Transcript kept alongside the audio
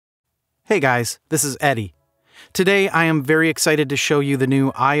Hey guys, this is Eddie. Today I am very excited to show you the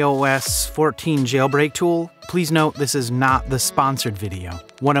new iOS 14 jailbreak tool. Please note this is not the sponsored video.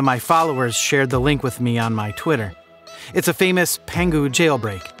 One of my followers shared the link with me on my Twitter. It's a famous Pangu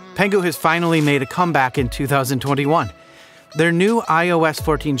jailbreak. Pangu has finally made a comeback in 2021. Their new iOS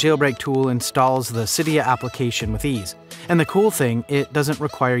 14 jailbreak tool installs the Cydia application with ease. And the cool thing, it doesn't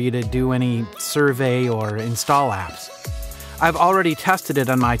require you to do any survey or install apps. I've already tested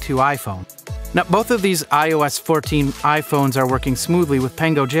it on my two iPhones. Now, both of these iOS 14 iPhones are working smoothly with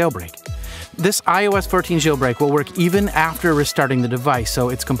Pangu jailbreak. This iOS 14 jailbreak will work even after restarting the device, so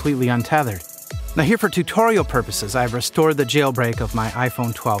it's completely untethered. Now here for tutorial purposes, I've restored the jailbreak of my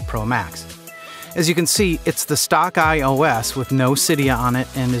iPhone 12 Pro Max. As you can see, it's the stock iOS with no Cydia on it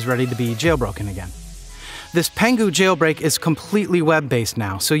and is ready to be jailbroken again. This Pangu jailbreak is completely web-based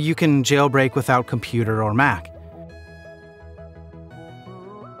now, so you can jailbreak without computer or Mac.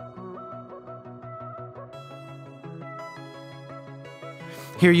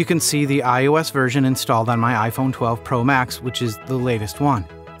 Here you can see the iOS version installed on my iPhone 12 Pro Max, which is the latest one.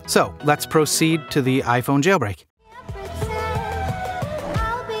 So let's proceed to the iPhone jailbreak.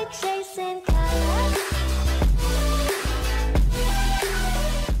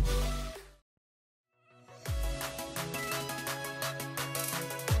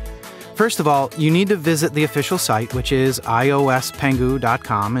 First of all, you need to visit the official site, which is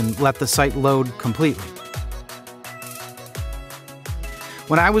iospangu.com, and let the site load completely.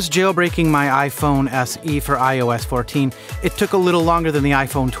 When I was jailbreaking my iPhone SE for iOS 14, it took a little longer than the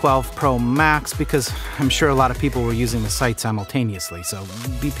iPhone 12 Pro Max because I'm sure a lot of people were using the site simultaneously, so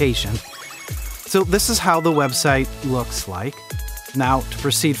be patient. So this is how the website looks like. Now, to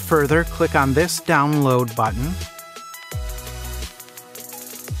proceed further, click on this download button.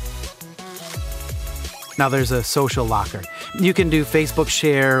 Now there's a social locker. You can do Facebook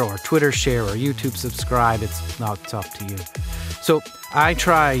share or Twitter share or YouTube subscribe. It's up to you. So I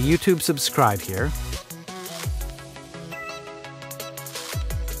try YouTube subscribe here.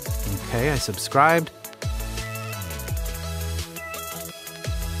 Okay, I subscribed.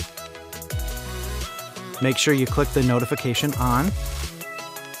 Make sure you click the notification on.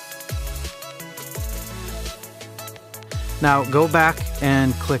 Now go back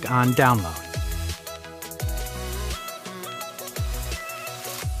and click on download.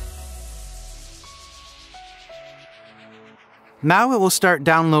 Now it will start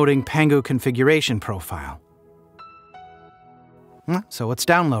downloading Pangu configuration profile. So it's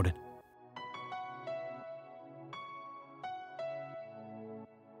downloaded.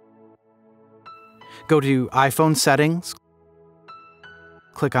 Go to iPhone settings,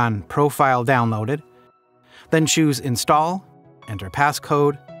 click on Profile Downloaded, then choose Install, enter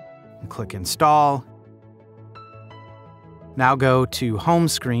passcode, and click Install. Now go to Home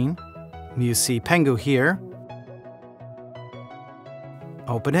Screen. You see Pangu here.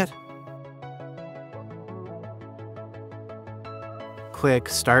 Open it. Click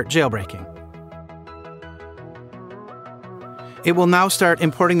Start Jailbreaking. It will now start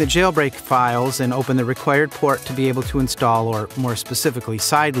importing the jailbreak files and open the required port to be able to install, or more specifically,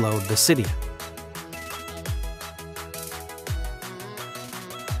 sideload the Cydia.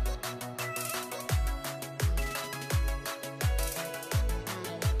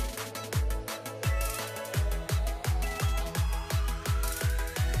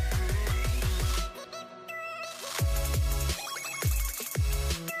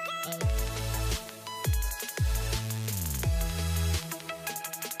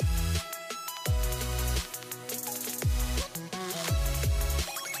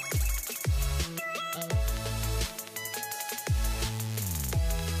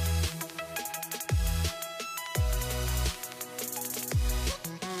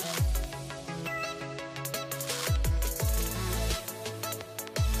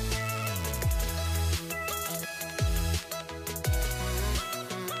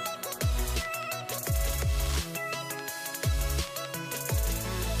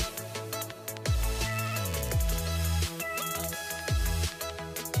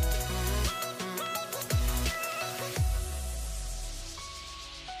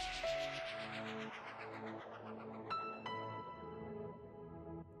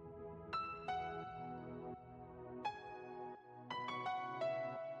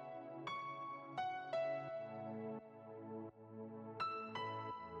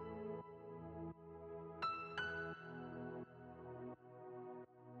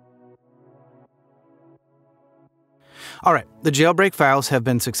 All right, the jailbreak files have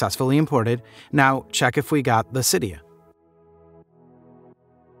been successfully imported. Now check if we got the Cydia.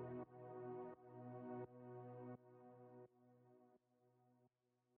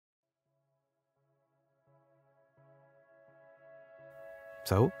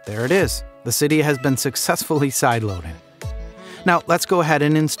 So there it is. The city has been successfully sideloaded. Now let's go ahead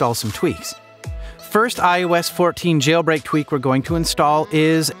and install some tweaks. First iOS 14 jailbreak tweak we're going to install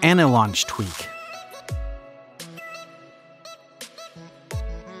is Launch tweak.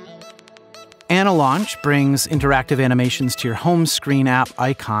 Launch brings interactive animations to your home screen app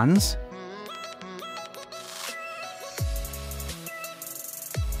icons.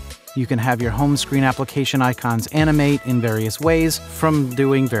 You can have your home screen application icons animate in various ways from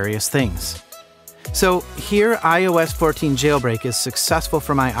doing various things. So here, iOS 14 jailbreak is successful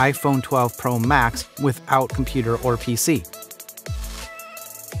for my iPhone 12 Pro Max without computer or PC.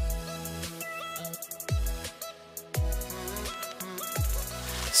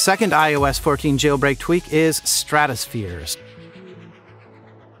 Second iOS 14 jailbreak tweak is stratospheres.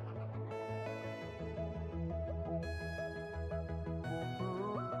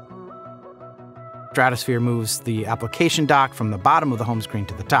 Stratosphere moves the application dock from the bottom of the home screen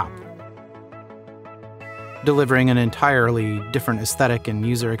to the top, delivering an entirely different aesthetic and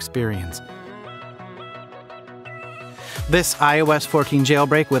user experience. This iOS 14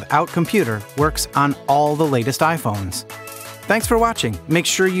 jailbreak without computer works on all the latest iPhones. Thanks for watching. Make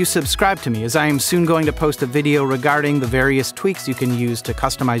sure you subscribe to me, as I am soon going to post a video regarding the various tweaks you can use to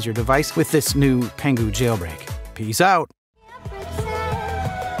customize your device with this new Pangu jailbreak. Peace out.